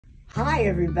Hi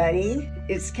everybody,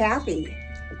 it's Kathy,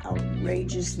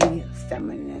 Outrageously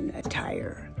Feminine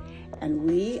Attire. And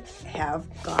we have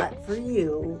got for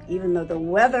you, even though the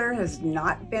weather has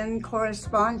not been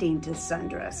corresponding to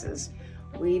sundresses,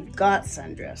 we've got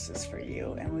sundresses for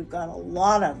you, and we've got a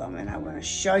lot of them, and I want to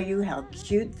show you how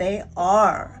cute they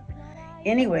are.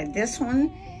 Anyway, this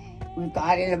one we've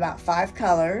got in about 5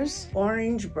 colors: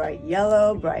 orange, bright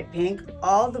yellow, bright pink.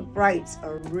 All the brights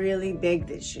are really big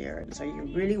this year, so you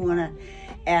really want to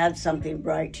add something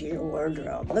bright to your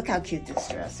wardrobe. Look how cute this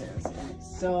dress is. And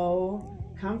it's so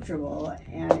comfortable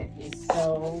and it is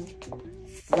so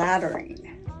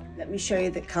flattering. Let me show you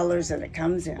the colors that it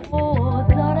comes in.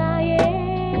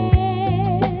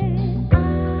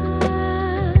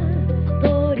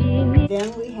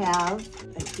 Then we have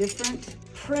a different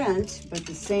print, but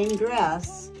the same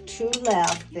dress. 2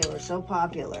 left. They were so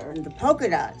popular. And the polka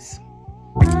dots.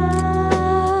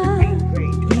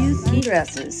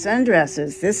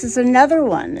 Sundresses. This is another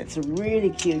one that's really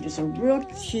cute. It's a real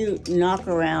cute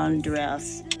knockaround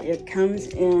dress. It comes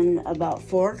in about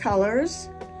 4 colors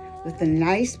with the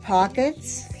nice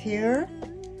pockets here.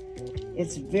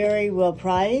 It's very well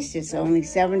priced. It's only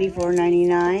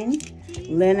 $74.99.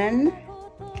 Linen.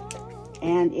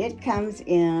 And it comes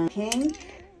in pink,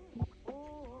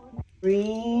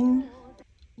 green,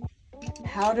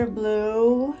 powder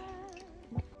blue,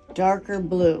 darker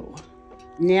blue.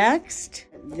 Next,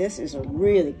 this is a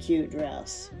really cute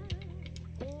dress.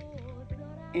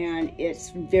 And it's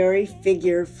very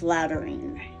figure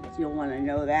flattering. You'll want to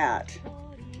know that.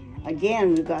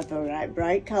 Again, we've got the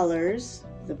bright colors,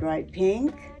 the bright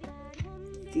pink,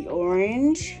 the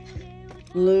orange,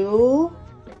 blue,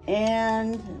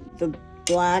 and the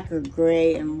black or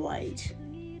gray and white.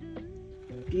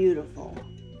 Beautiful.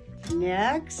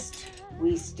 Next,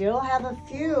 we still have a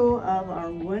few of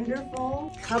our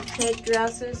wonderful cupcake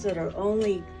dresses that are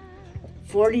only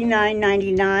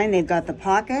 $49.99. They've got the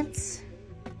pockets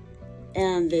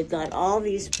and they've got all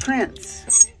these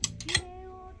prints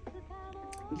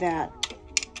that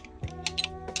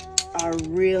are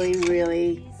really,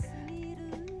 really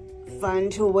fun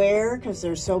to wear because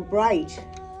they're so bright.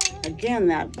 Again,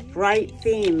 that bright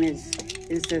theme is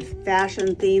the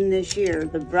fashion theme this year.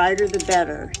 The brighter, the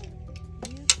better.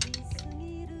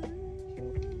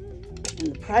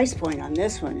 And the price point on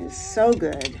this one is so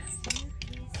good.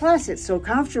 Plus, it's so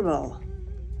comfortable.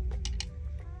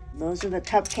 Those are the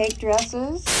cupcake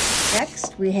dresses.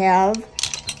 Next, we have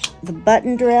the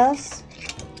button dress.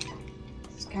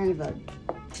 It's kind of a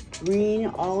green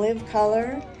olive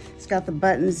color. It's got the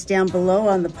buttons down below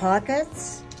on the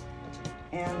pockets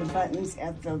and the buttons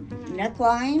at the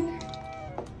neckline.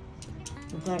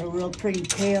 We've got a real pretty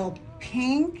pale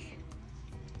pink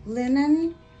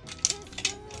linen.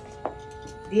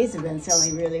 These have been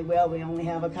selling really well. We only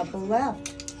have a couple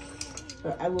left,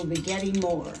 but I will be getting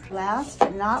more. Last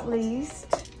but not least,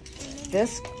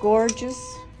 this gorgeous,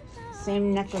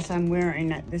 same necklace I'm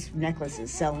wearing. This necklace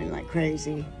is selling like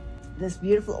crazy. This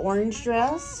beautiful orange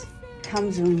dress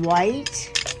comes in white.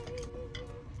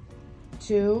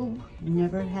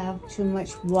 Never have too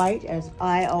much white, as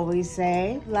I always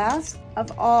say. Last of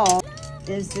all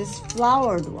is this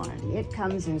flowered one. It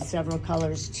comes in several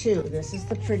colors too. This is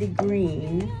the pretty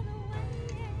green,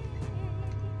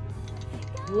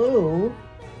 blue,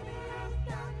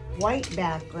 white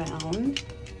background,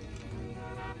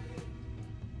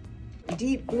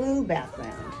 deep blue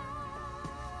background.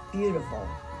 Beautiful.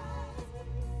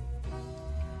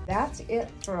 That's it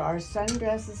for our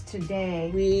sundresses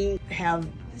today. We have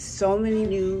so many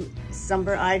new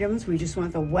summer items. We just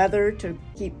want the weather to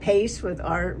keep pace with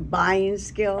our buying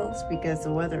skills because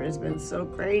the weather has been so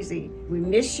crazy. We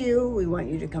miss you. We want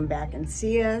you to come back and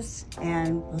see us,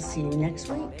 and we'll see you next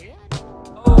week.